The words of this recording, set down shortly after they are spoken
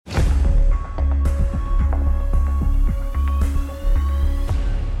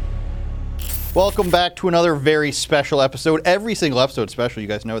Welcome back to another very special episode. Every single episode is special, you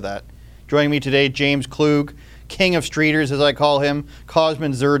guys know that. Joining me today, James Klug, King of Streeters as I call him,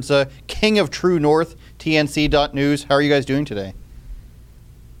 Cosmin Zerdza, King of True North, TNC.news. How are you guys doing today?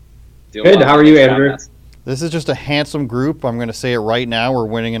 Good, how are you, Andrew? This is just a handsome group. I'm going to say it right now. We're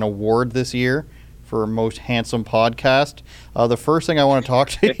winning an award this year for most handsome podcast. The first thing I want to talk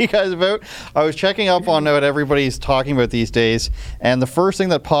to you guys about, I was checking up on what everybody's talking about these days, and the first thing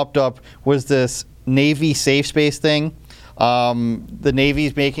that popped up was this Navy safe space thing. The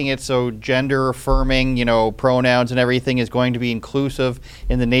Navy's making it so gender affirming, pronouns and everything is going to be inclusive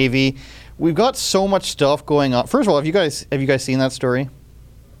in the Navy. We've got so much stuff going on. First of all, have you guys seen that story?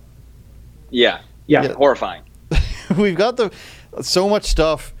 Yeah. Horrifying. We've got so much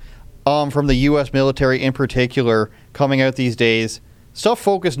stuff from the U.S. military in particular coming out these days. Stuff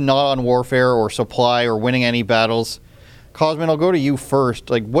focused not on warfare or supply or winning any battles. Cosmin, I'll go to you first.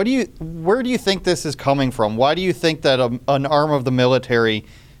 Where do you think this is coming from? Why do you think that an arm of the military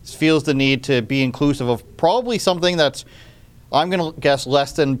feels the need to be inclusive of probably something that's, I'm going to guess,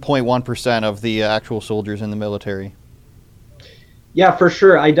 less than 0.1% of the actual soldiers in the military? Yeah, for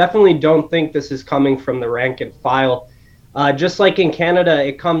sure. I definitely don't think this is coming from the rank and file. Just like in Canada,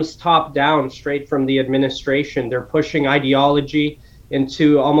 it comes top down, straight from the administration. They're pushing ideology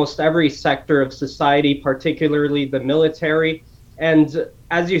into almost every sector of society, particularly the military. And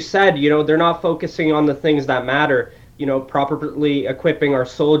as you said, they're not focusing on the things that matter, properly equipping our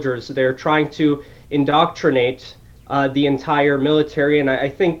soldiers. They're trying to indoctrinate the entire military. And I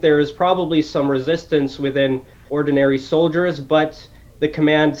think there is probably some resistance within ordinary soldiers, but the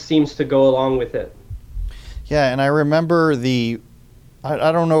command seems to go along with it. Yeah, and I remember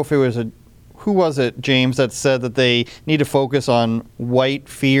I don't know if it was who was it, James, that said that they need to focus on white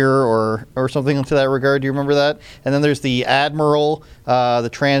fear or something to that regard. Do you remember that? And then there's the admiral, the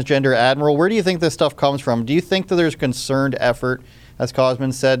transgender admiral. Where do you think this stuff comes from? Do you think that there's concerted effort, as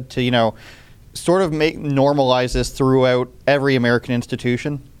Cosmin said, to, sort of normalize this throughout every American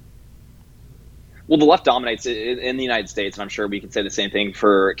institution? Well, the left dominates in the United States, and I'm sure we can say the same thing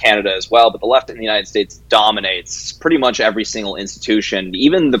for Canada as well, but the left in the United States dominates pretty much every single institution,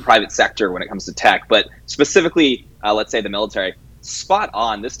 even the private sector when it comes to tech, but specifically, let's say the military. Spot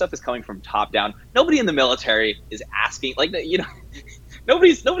on. This stuff is coming from top down. Nobody in the military is asking,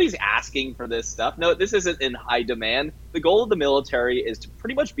 nobody's asking for this stuff. No, this isn't in high demand. The goal of the military is to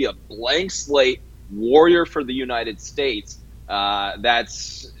pretty much be a blank slate warrior for the United States.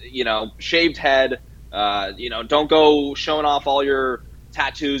 That's, shaved head, don't go showing off all your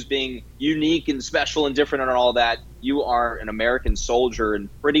tattoos being unique and special and different and all that. You are an American soldier, and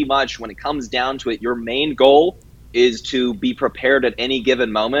pretty much when it comes down to it, your main goal is to be prepared at any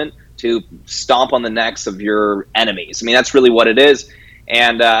given moment to stomp on the necks of your enemies. I mean, that's really what it is.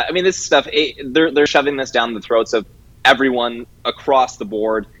 And, this stuff, they're shoving this down the throats of everyone across the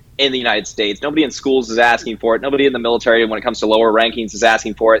board in the United States. Nobody in schools is asking for it. Nobody in the military, when it comes to lower rankings, is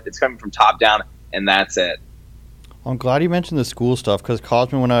asking for it. It's coming from top down, and that's it. I'm glad you mentioned the school stuff, because,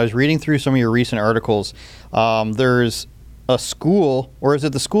 Cosmin, when I was reading through some of your recent articles, there's a school, or is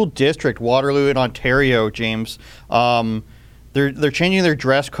it the school district, Waterloo in Ontario, James? They're changing their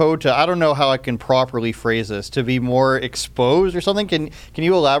dress code to, I don't know how I can properly phrase this, to be more exposed or something. Can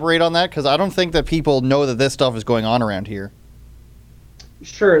you elaborate on that? Because I don't think that people know that this stuff is going on around here.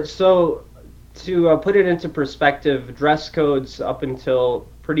 Sure. So to put it into perspective, dress codes up until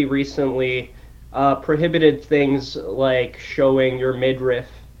pretty recently prohibited things like showing your midriff,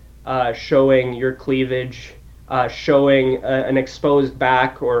 showing your cleavage, showing an exposed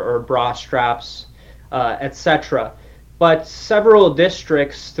back or bra straps, etc. But several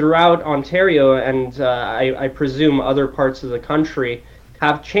districts throughout Ontario and I presume other parts of the country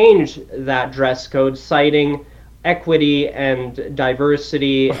have changed that dress code, citing equity and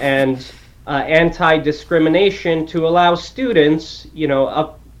diversity and anti-discrimination to allow students,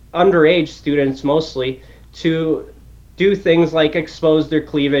 underage students mostly, to do things like expose their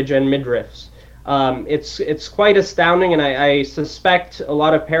cleavage and midriffs. It's quite astounding, and I suspect a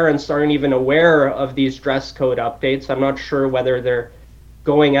lot of parents aren't even aware of these dress code updates. I'm not sure whether they're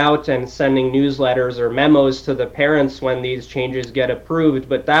going out and sending newsletters or memos to the parents when these changes get approved,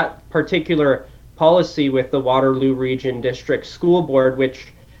 but that particular policy with the Waterloo Region District School Board, which,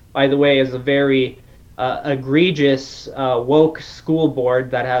 by the way, is a very egregious, woke school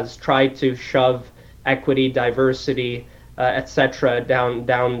board that has tried to shove equity, diversity, etc.,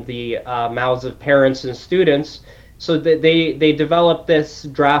 down the mouths of parents and students. So they developed this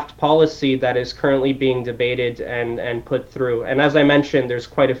draft policy that is currently being debated and put through. And as I mentioned, there's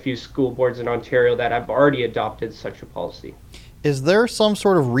quite a few school boards in Ontario that have already adopted such a policy. is there some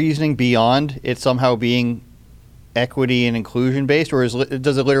sort of reasoning beyond it somehow being equity and inclusion based, or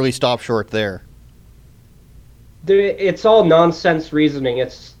does it literally stop short there? It's all nonsense reasoning.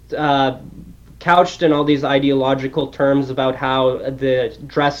 It's couched in all these ideological terms about how the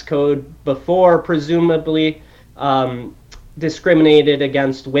dress code before presumably discriminated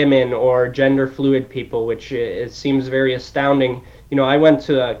against women or gender fluid people, which it seems very astounding. You know, I went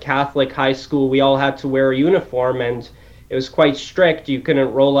to a Catholic high school. We all had to wear a uniform, and it was quite strict. You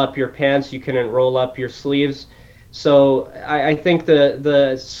couldn't roll up your pants. You couldn't roll up your sleeves. So I think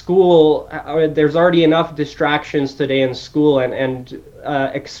the school, there's already enough distractions today in school, and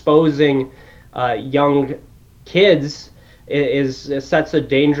exposing young kids sets a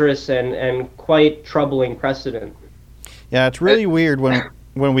dangerous and quite troubling precedent. Yeah, it's really weird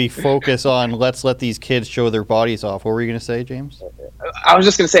when we focus on let's let these kids show their bodies off. What were you going to say, James? I was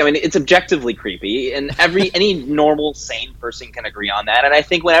just going to say, I mean, it's objectively creepy, and any normal, sane person can agree on that. And I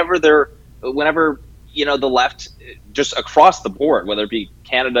think whenever you know, the left, just across the board, whether it be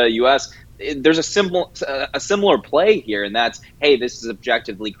Canada, U.S., there's a similar play here, and that's, hey, this is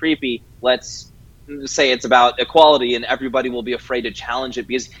objectively creepy. Let's say it's about equality, and everybody will be afraid to challenge it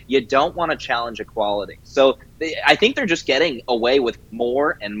because you don't want to challenge equality. So I think they're just getting away with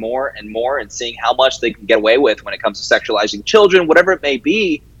more and more and more, and seeing how much they can get away with when it comes to sexualizing children, whatever it may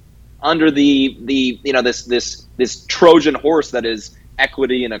be, under the you know, this Trojan horse that is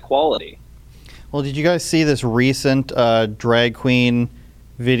equity and equality. Well, did you guys see this recent drag queen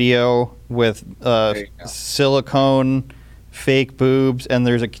video with silicone fake boobs, and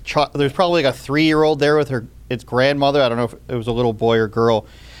there's probably like a 3-year-old there with its grandmother. I don't know if it was a little boy or girl,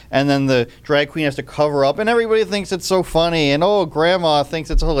 and then the drag queen has to cover up, and everybody thinks it's so funny, and grandma thinks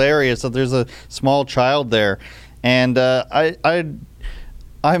it's hilarious that there's a small child there, and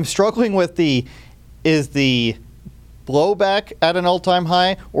I'm struggling with is the blowback at an all-time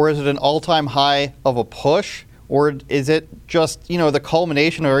high, or is it an all-time high of a push? Or is it just, you know, the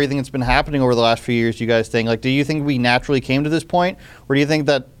culmination of everything that's been happening over the last few years, you guys think? Like, do you think we naturally came to this point? Or do you think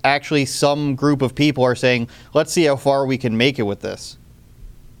that actually some group of people are saying, let's see how far we can make it with this?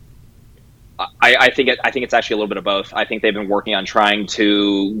 I think it's actually a little bit of both. I think they've been working on trying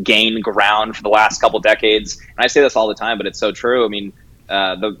to gain ground for the last couple decades. And I say this all the time, but it's so true. I mean,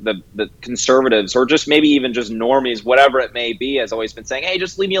 the conservatives, or just maybe even just normies, whatever it may be, has always been saying, hey,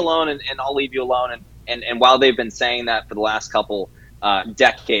 just leave me alone and I'll leave you alone. And while they've been saying that for the last couple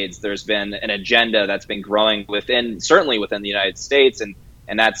decades, there's been an agenda that's been growing certainly within the United States, and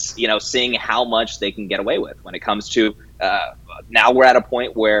that's, you know, seeing how much they can get away with when it comes to now we're at a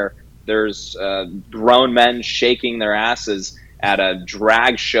point where there's grown men shaking their asses at a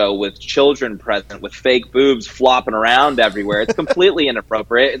drag show with children present with fake boobs flopping around everywhere. It's completely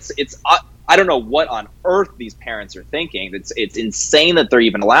inappropriate. It's I don't know what on earth these parents are thinking. It's insane that they're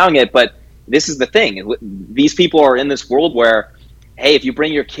even allowing it, but this is the thing. These people are in this world where, hey, if you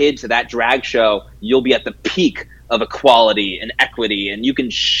bring your kid to that drag show, you'll be at the peak of equality and equity, and you can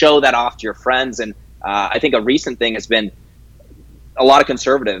show that off to your friends. And I think a recent thing has been a lot of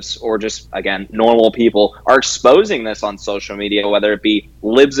conservatives, or just, again, normal people, are exposing this on social media, whether it be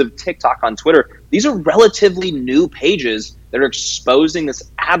libs of TikTok on Twitter. These are relatively new pages that are exposing this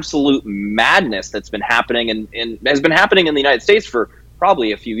absolute madness that's been happening and has been happening in the United States for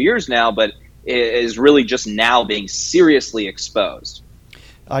probably a few years now, but is really just now being seriously exposed.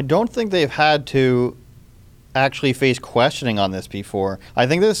 I don't think they've had to actually face questioning on this before. I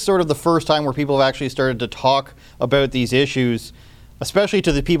think this is sort of the first time where people have actually started to talk about these issues, especially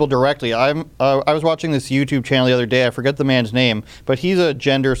to the people directly. I was watching this YouTube channel the other day. I forget the man's name, but he's a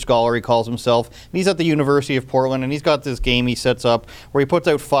gender scholar, he calls himself. And he's at the University of Portland, and he's got this game he sets up where he puts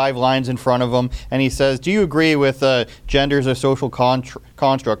out 5 lines in front of him, and he says, do you agree with gender as a social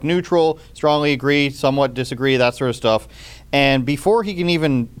construct? Neutral, strongly agree, somewhat disagree, that sort of stuff. And before he can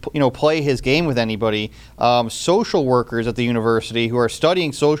even, play his game with anybody, social workers at the university who are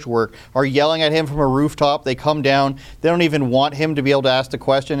studying social work are yelling at him from a rooftop. They come down. They don't even want him to be able to ask the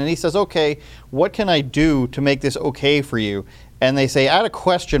question. And he says, okay, what can I do to make this okay for you? And they say, add a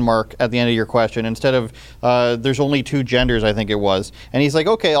question mark at the end of your question instead of there's only 2 genders, I think it was. And he's like,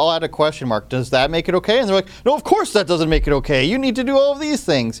 okay, I'll add a question mark. Does that make it okay? And they're like, no, of course that doesn't make it okay. You need to do all of these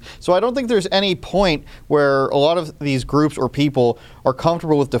things. So I don't think there's any point where a lot of these groups or people are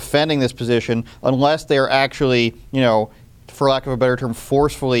comfortable with defending this position unless they're actually, for lack of a better term,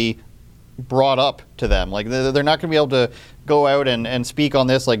 forcefully brought up to them. Like, they're not going to be able to go out and speak on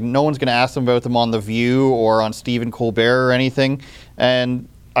this. Like, no one's going to ask them about them on The View or on Stephen Colbert or anything. And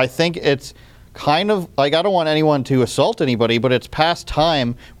I think it's kind of like, I don't want anyone to assault anybody, but it's past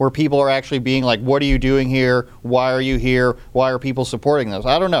time where people are actually being like, what are you doing here? Why are you here? Why are people supporting this?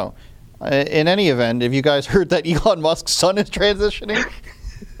 I don't know. In any event, have you guys heard that Elon Musk's son is transitioning?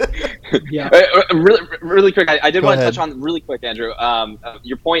 Yeah. Really quick, I did Go want to ahead. touch on really quick, Andrew.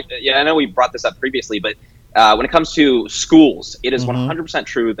 Your point, yeah, I know we brought this up previously, but when it comes to schools, it is 100%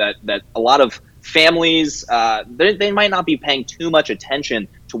 true that a lot of families, they might not be paying too much attention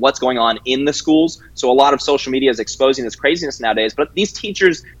to what's going on in the schools. So a lot of social media is exposing this craziness nowadays. But these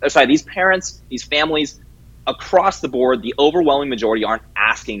these parents, these families, across the board, the overwhelming majority aren't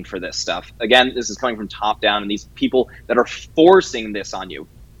asking for this stuff. Again, this is coming from top down, and these people that are forcing this on you,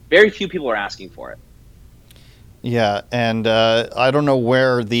 very few people are asking for it. Yeah, and I don't know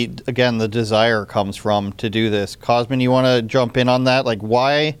where the desire comes from to do this. Cosmin, you want to jump in on that? Like,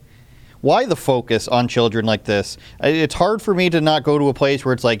 why the focus on children like this? It's hard for me to not go to a place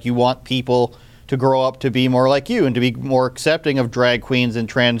where it's like you want people to grow up to be more like you and to be more accepting of drag queens and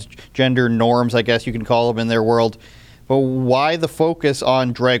transgender norms, I guess you can call them, in their world. But why the focus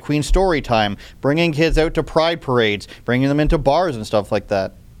on drag queen story time, bringing kids out to pride parades, bringing them into bars and stuff like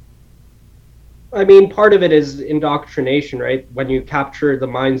that? I mean, part of it is indoctrination, right? When you capture the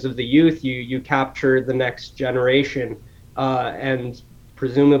minds of the youth, you capture the next generation, and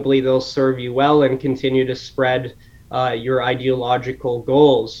presumably they'll serve you well and continue to spread your ideological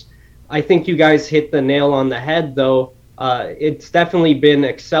goals. I think you guys hit the nail on the head, though. It's definitely been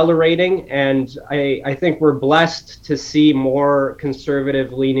accelerating, and I think we're blessed to see more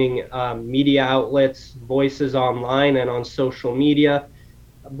conservative-leaning media outlets, voices online and on social media,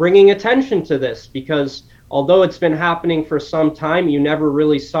 bringing attention to this, because although it's been happening for some time, you never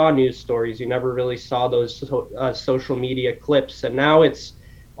really saw news stories. You never really saw those social media clips, and now it's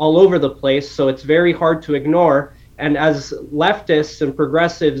all over the place, so it's very hard to ignore. And as leftists and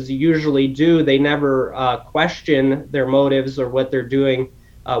progressives usually do, they never question their motives or what they're doing,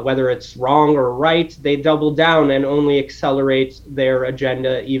 whether it's wrong or right. They double down and only accelerate their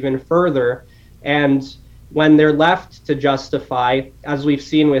agenda even further. And when they're left to justify, as we've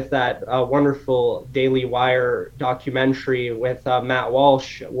seen with that wonderful Daily Wire documentary with Matt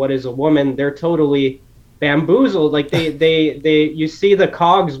Walsh, What is a Woman? They're totally bamboozled. Like you see the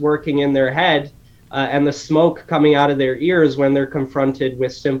cogs working in their head, and the smoke coming out of their ears when they're confronted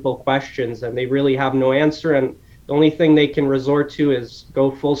with simple questions, and they really have no answer. And the only thing they can resort to is go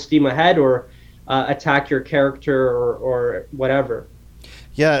full steam ahead or attack your character or whatever.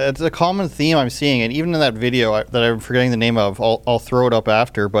 Yeah, it's a common theme I'm seeing, and even in that video that I'm forgetting the name of, I'll throw it up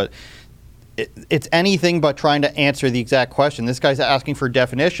after, but it's anything but trying to answer the exact question. This guy's asking for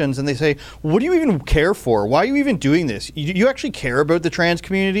definitions, and they say, what do you even care for? Why are you even doing this? You actually care about the trans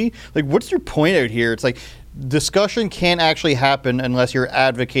community? Like, what's your point out here? It's like, discussion can't actually happen unless you're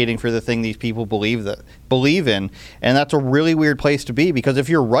advocating for the thing these people believe in, and that's a really weird place to be, because if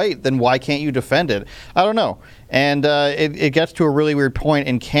you're right, then why can't you defend it? I don't know. And it gets to a really weird point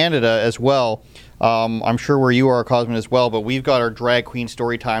in Canada as well. I'm sure where you are, Cosmin, as well, but we've got our drag queen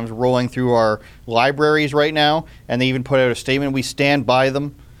story times rolling through our libraries right now, and they even put out a statement. We stand by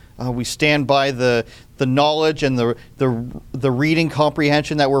them. We stand by the knowledge and the reading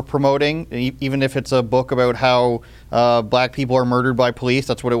comprehension that we're promoting, even if it's a book about how black people are murdered by police.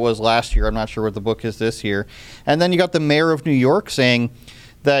 That's what it was last year. I'm not sure what the book is this year. And then you got the mayor of New York saying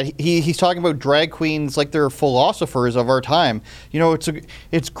that he's talking about drag queens like they're philosophers of our time. You know,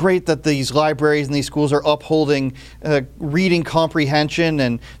 it's great that these libraries and these schools are upholding reading comprehension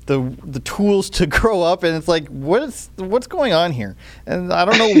and the tools to grow up. And it's like, what's going on here? And I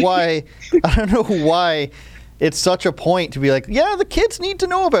don't know why. I don't know why it's such a point to be like, yeah, the kids need to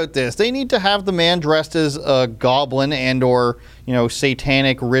know about this. They need to have the man dressed as a goblin and or, you know,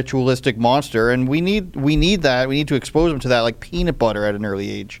 satanic ritualistic monster, and we need that. We need to expose them to that like peanut butter at an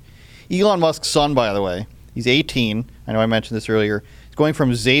early age. Elon Musk's son, by the way, he's 18. I know I mentioned this earlier. He's going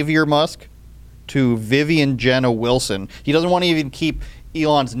from Xavier Musk to Vivian Jenna Wilson. He doesn't want to even keep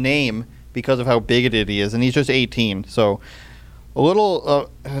Elon's name because of how bigoted he is, and he's just 18. So a little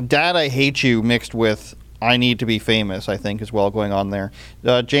Dad, I hate you mixed with I need to be famous, I think, as well going on there.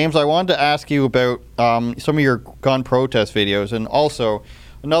 James, I wanted to ask you about some of your gun protest videos, and also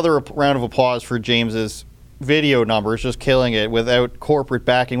another round of applause for James's video numbers, just killing it without corporate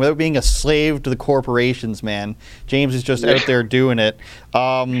backing, without being a slave to the corporations, man. James is just out there doing it.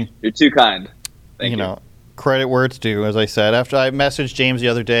 You're too kind. Thank you. Know, credit where it's due, as I said. After I messaged James the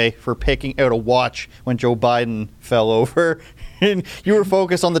other day for picking out a watch when Joe Biden fell over, and you were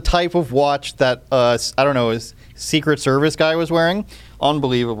focused on the type of watch that, I don't know, his Secret Service guy was wearing.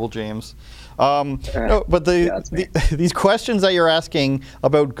 Unbelievable, James. No, but these questions that you're asking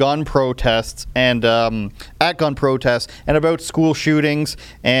about gun protests and at gun protests and about school shootings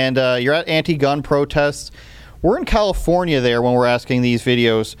and you're at anti-gun protests. We're in California there when we're asking these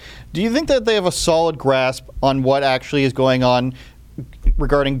videos. Do you think that they have a solid grasp on what actually is going on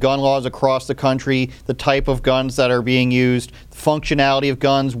regarding gun laws across the country, the type of guns that are being used, the functionality of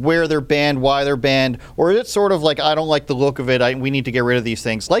guns, where they're banned, why they're banned? Or is it sort of like, I don't like the look of it, we need to get rid of these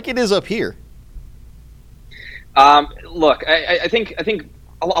things, like it is up here? Look, I think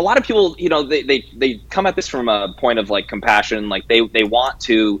a lot of people, they come at this from a point of like compassion, like they want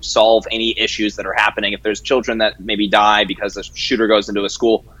to solve any issues that are happening. If there's children that maybe die because a shooter goes into a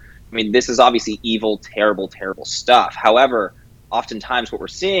school, I mean, this is obviously evil, terrible, terrible stuff. However, oftentimes what we're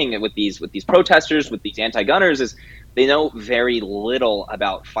seeing with these protesters, with these anti-gunners, is they know very little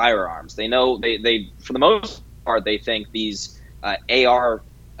about firearms. They know they for the most part they think these AR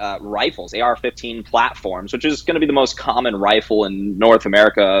rifles, AR-15 platforms, which is going to be the most common rifle in North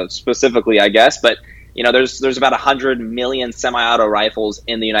America specifically, I guess. But there's about 100 million semi-auto rifles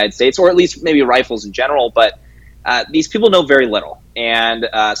in the United States, or at least maybe rifles in general. But these people know very little. And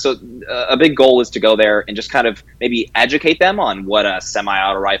so a big goal is to go there and just kind of maybe educate them on what a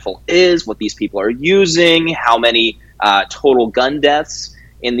semi-auto rifle is, what these people are using, how many total gun deaths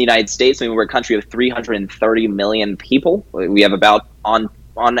in the United States. I mean, we're a country of 330 million people. We have about, on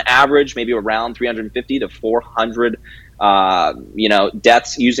average, maybe around 350 to 400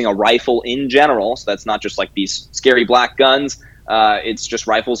 deaths using a rifle in general. So that's not just like these scary black guns. It's just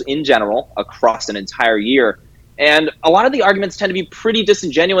rifles in general across an entire year. And a lot of the arguments tend to be pretty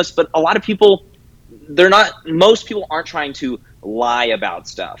disingenuous, but a lot of people, most people aren't trying to lie about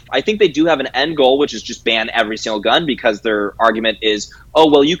stuff. I think they do have an end goal, which is just ban every single gun, because their argument is, oh,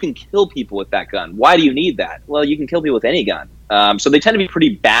 well, you can kill people with that gun. Why do you need that? Well, you can kill people with any gun. So they tend to be pretty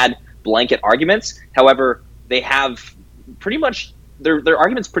bad blanket arguments. However, they have pretty much, their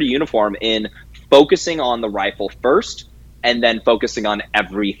argument's pretty uniform in focusing on the rifle first, and then focusing on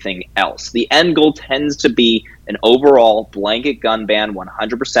everything else. The end goal tends to be an overall blanket gun ban,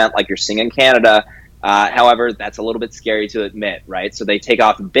 100%, like you're seeing in Canada. However, that's a little bit scary to admit, right? So they take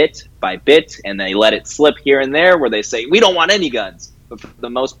off bit by bit, and they let it slip here and there, where they say, we don't want any guns. But for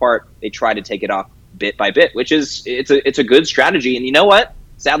the most part, they try to take it off bit by bit, which is, it's a good strategy. And you know what?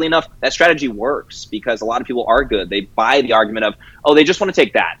 Sadly enough, that strategy works, because a lot of people are good. They buy the argument of, oh, they just want to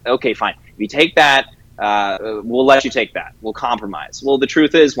take that. Okay, fine. If you take that, we'll let you take that. We'll compromise. Well, the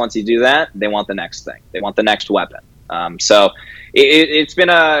truth is, once you do that, they want the next thing. They want the next weapon. So it's been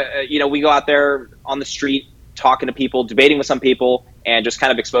we go out there on the street talking to people, debating with some people, and just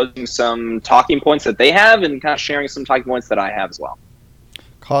kind of exposing some talking points that they have, and kind of sharing some talking points that I have as well.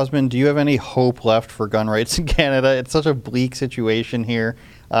 Cosmin, do you have any hope left for gun rights in Canada? It's such a bleak situation here.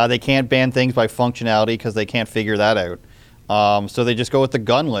 They can't ban things by functionality because they can't figure that out. So they just go with the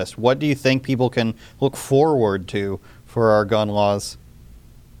gun list. What do you think people can look forward to for our gun laws?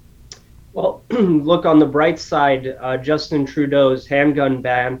 Well, look, on the bright side, Justin Trudeau's handgun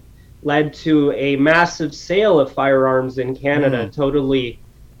ban led to a massive sale of firearms in Canada, totally,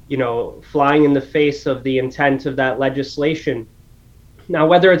 flying in the face of the intent of that legislation. Now,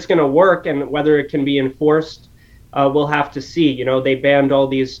 whether it's going to work and whether it can be enforced, we'll have to see. They banned all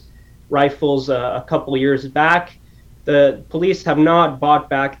these rifles a couple years back. The police have not bought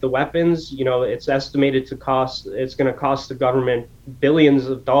back the weapons. It's estimated it's going to cost the government billions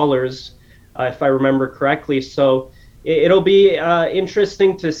of dollars, if I remember correctly. So it'll be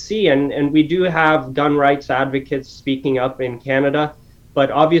interesting to see. And we do have gun rights advocates speaking up in Canada. But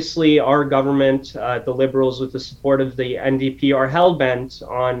obviously our government, the Liberals with the support of the NDP, are hell-bent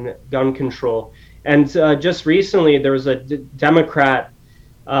on gun control. And just recently there was a Democrat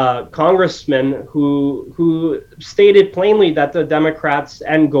congressman who stated plainly that the Democrats'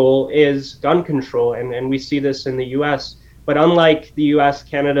 end goal is gun control, and we see this in the U.S. But unlike the U.S.,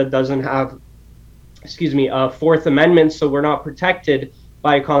 Canada doesn't have, a Fourth Amendment, so we're not protected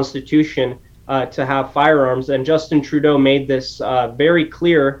by a constitution to have firearms. And Justin Trudeau made this very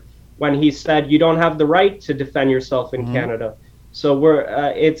clear when he said, you don't have the right to defend yourself in Canada. So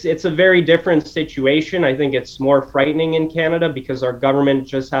it's a very different situation. I think it's more frightening in Canada because our government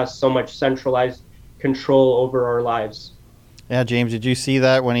just has so much centralized control over our lives. Yeah, James, did you see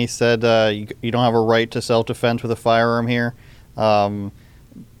that when he said you don't have a right to self-defense with a firearm here?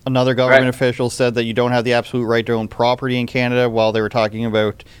 Another government official said that you don't have the absolute right to own property in Canada while they were talking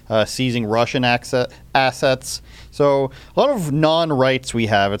about seizing Russian assets. So a lot of non-rights we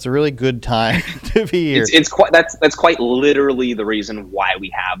have. It's a really good time to be here. That's quite literally the reason why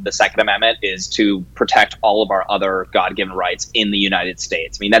we have the Second Amendment, is to protect all of our other God-given rights in the United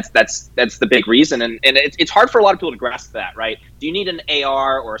States. I mean, that's the big reason, and it's hard for a lot of people to grasp that, right? Do you need an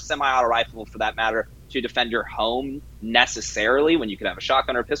AR or a semi-auto rifle, for that matter, to defend your home necessarily, when you could have a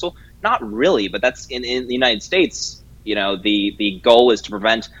shotgun or a pistol? Not really, but that's in the United States. You know, the goal is to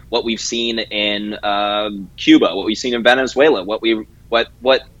prevent what we've seen in Cuba, what we've seen in Venezuela,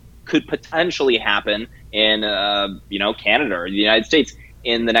 what could potentially happen in Canada or the United States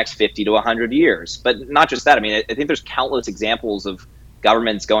in the next 50 to 100 years. But not just that. I mean, I think there's countless examples of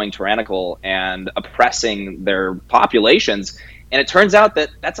governments going tyrannical and oppressing their populations, and it turns out that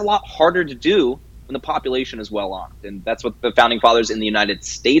that's a lot harder to do when the population is well armed. And that's what the founding fathers in the United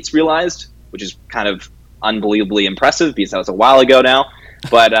States realized, which is kind of unbelievably impressive because that was a while ago now.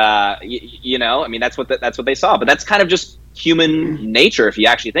 But I mean, that's what they saw. But that's kind of just human nature if you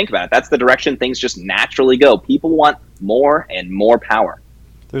actually think about it. That's the direction things just naturally go. People want more and more power.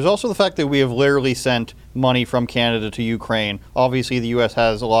 There's also the fact that we have literally sent money from Canada to Ukraine. Obviously, the U.S.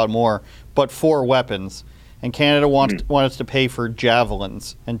 has a lot more, but for weapons. And Canada wants us to pay for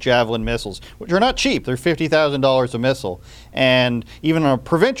javelins and javelin missiles, which are not cheap. They're $50,000 a missile. And even a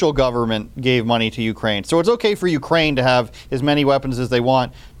provincial government gave money to Ukraine. So it's okay for Ukraine to have as many weapons as they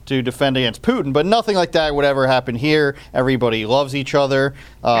want to defend against Putin, but nothing like that would ever happen here. Everybody loves each other.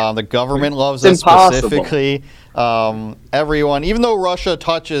 The government loves us specifically. Everyone, even though Russia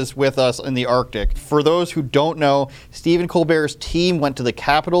touches with us in the Arctic. For those who don't know, Stephen Colbert's team went to the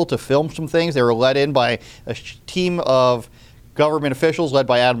Capitol to film some things. They were led in by a team of government officials led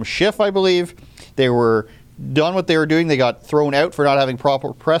by Adam Schiff, I believe. They were done what they were doing. They got thrown out for not having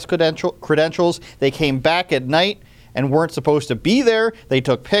proper press credentials. They came back at night and weren't supposed to be there. They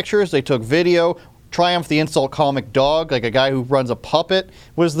took pictures, they took video. Triumph the Insult Comic Dog, like a guy who runs a puppet,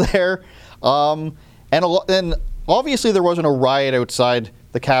 was there. And obviously there wasn't a riot outside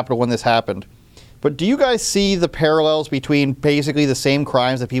the Capitol when this happened. But do you guys see the parallels between basically the same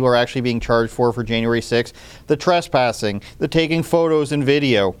crimes that people are actually being charged for January 6th? The trespassing, the taking photos and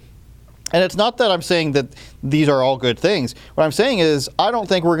video. And it's not that I'm saying that these are all good things. What I'm saying is I don't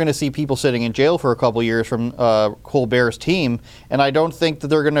think we're going to see people sitting in jail for a couple years from Colbert's team, and I don't think that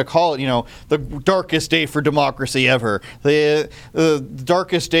they're going to call it, the darkest day for democracy ever, the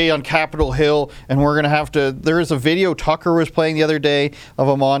darkest day on Capitol Hill, and we're going to have to. There is a video Tucker was playing the other day of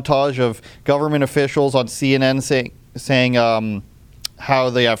a montage of government officials on CNN saying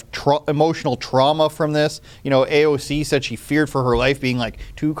how they have emotional trauma from this. AOC said she feared for her life being like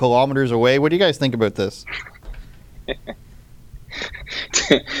 2 kilometers away. What do you guys think about this?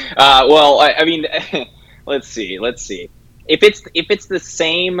 Well, I mean, let's see. If it's the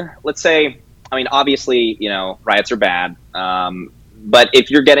same, let's say, I mean, obviously, riots are bad. But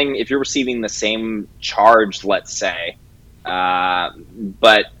if you're receiving the same charge, let's say,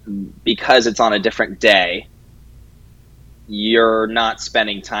 but because it's on a different day, you're not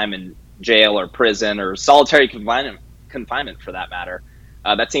spending time in jail or prison or solitary confinement for that matter.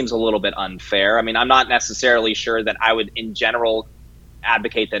 That seems a little bit unfair. I mean, I'm not necessarily sure that I would, in general,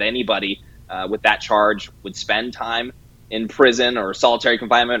 advocate that anybody with that charge would spend time in prison or solitary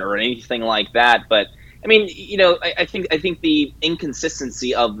confinement or anything like that. But I mean, I think the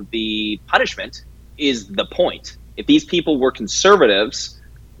inconsistency of the punishment is the point. If these people were conservatives,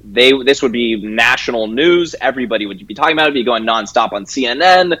 this would be national news. Everybody would be talking about it. Be going nonstop on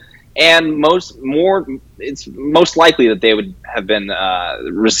CNN, and it's most likely that they would have been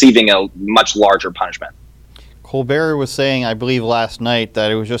receiving a much larger punishment. Colbert was saying, I believe last night,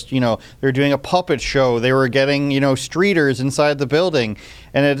 that it was just, they're doing a puppet show. They were getting, streeters inside the building,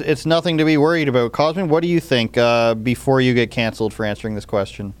 and it's nothing to be worried about. Cosmin, what do you think before you get canceled for answering this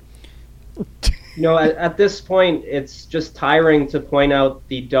question? At this point, it's just tiring to point out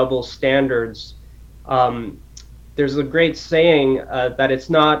the double standards. There's a great saying that it's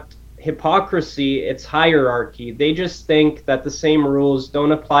not hypocrisy, it's hierarchy. They just think that the same rules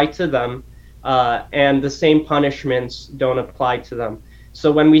don't apply to them, and the same punishments don't apply to them.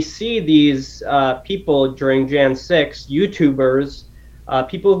 So when we see these people during Jan 6, YouTubers,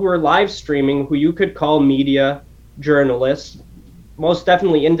 people who are live streaming, who you could call media journalists, most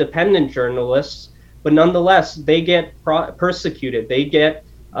definitely independent journalists, but nonetheless, they get persecuted. They get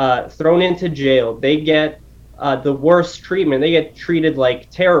thrown into jail. They get the worst treatment. They get treated like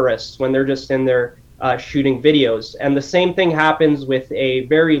terrorists when they're just in there shooting videos. And the same thing happens with a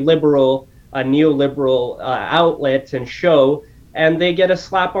very liberal, neoliberal outlet and show and they get a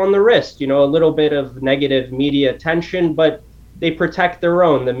slap on the wrist, a little bit of negative media attention, but they protect their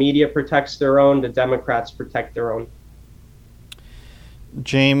own. The media protects their own. The Democrats protect their own.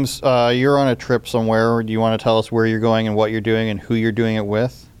 James, you're on a trip somewhere. Do you want to tell us where you're going and what you're doing and who you're doing it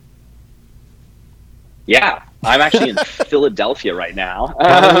with? Yeah, I'm actually in Philadelphia right now.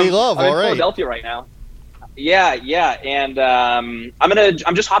 I'm in Philadelphia right now. Yeah, and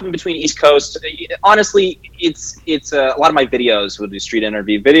I'm just hopping between East Coast. Honestly, it's a lot of my videos. We'll do street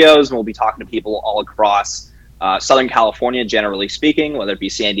interview videos, and we'll be talking to people all across Southern California, generally speaking, whether it be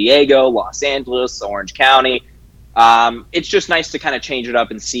San Diego, Los Angeles, Orange County. It's just nice to kind of change it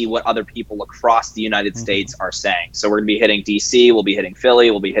up and see what other people across the United States are saying. So we're going to be hitting DC, we'll be hitting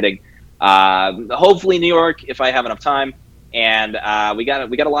Philly, we'll be hitting hopefully New York if I have enough time. And we got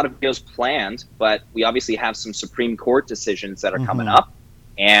a lot of videos planned, but we obviously have some Supreme Court decisions that are coming up,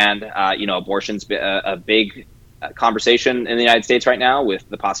 and abortion's a big conversation in the United States right now with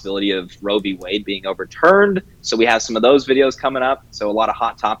the possibility of Roe v. Wade being overturned. So we have some of those videos coming up. So a lot of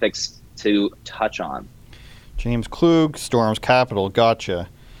hot topics to touch on. James Klug, Storms Capital, gotcha.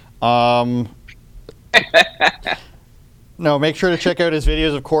 No, make sure to check out his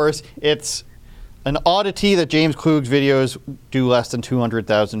videos, of course. It's an oddity that James Klug's videos do less than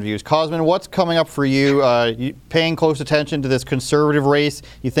 200,000 views. Cosmin, what's coming up for you? You paying close attention to this Conservative race?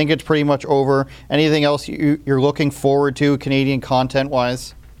 You think it's pretty much over? Anything else you're looking forward to, Canadian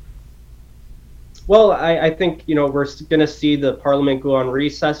content-wise? Well, I think, we're going to see the Parliament go on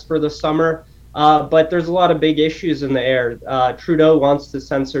recess for the summer. But there's a lot of big issues in the air. Trudeau wants to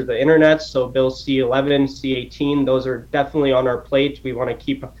censor the internet, so Bill C-11, C-18, those are definitely on our plate. We want to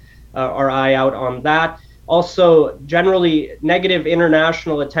keep our eye out on that. Also, generally, negative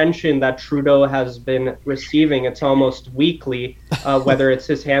international attention that Trudeau has been receiving, it's almost weekly, whether it's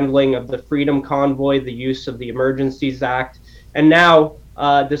his handling of the Freedom Convoy, the use of the Emergencies Act, and now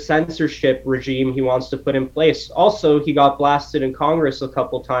the censorship regime he wants to put in place. Also, he got blasted in Congress a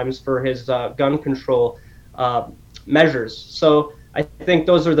couple times for his gun control measures. So I think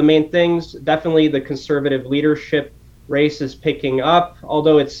those are the main things. Definitely the Conservative leadership race is picking up,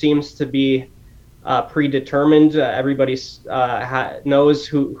 although it seems to be predetermined. Everybody knows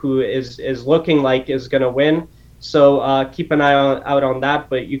who is looking like is going to win. So keep an eye out on that,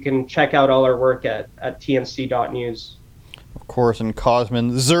 but you can check out all our work at tnc.news. Of course, and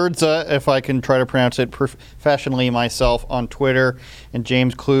Cosmin Zerdza, if I can try to pronounce it professionally myself, on Twitter, and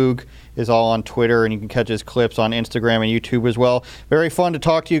James Klug is all on Twitter, and you can catch his clips on Instagram and YouTube as well. Very fun to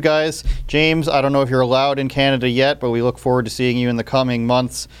talk to you guys. James, I don't know if you're allowed in Canada yet, but we look forward to seeing you in the coming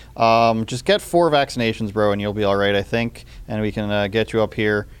months. Just get 4 vaccinations, bro, and you'll be all right, I think, and we can get you up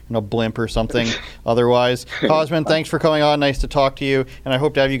here in a blimp or something otherwise. Cosmin, thanks for coming on. Nice to talk to you, and I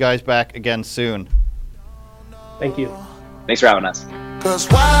hope to have you guys back again soon. Thank you. Thanks for having us. 'Cause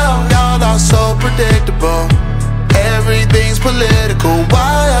while y'all are so predictable, everything's political.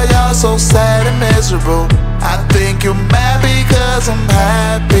 Why are y'all so sad and miserable? I think you're mad because I'm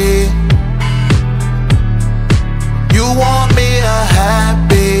happy. You want me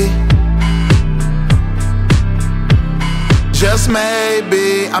unhappy. Just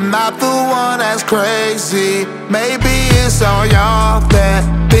maybe I'm not the one that's crazy. Maybe it's all y'all that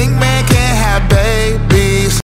think man can't have baby.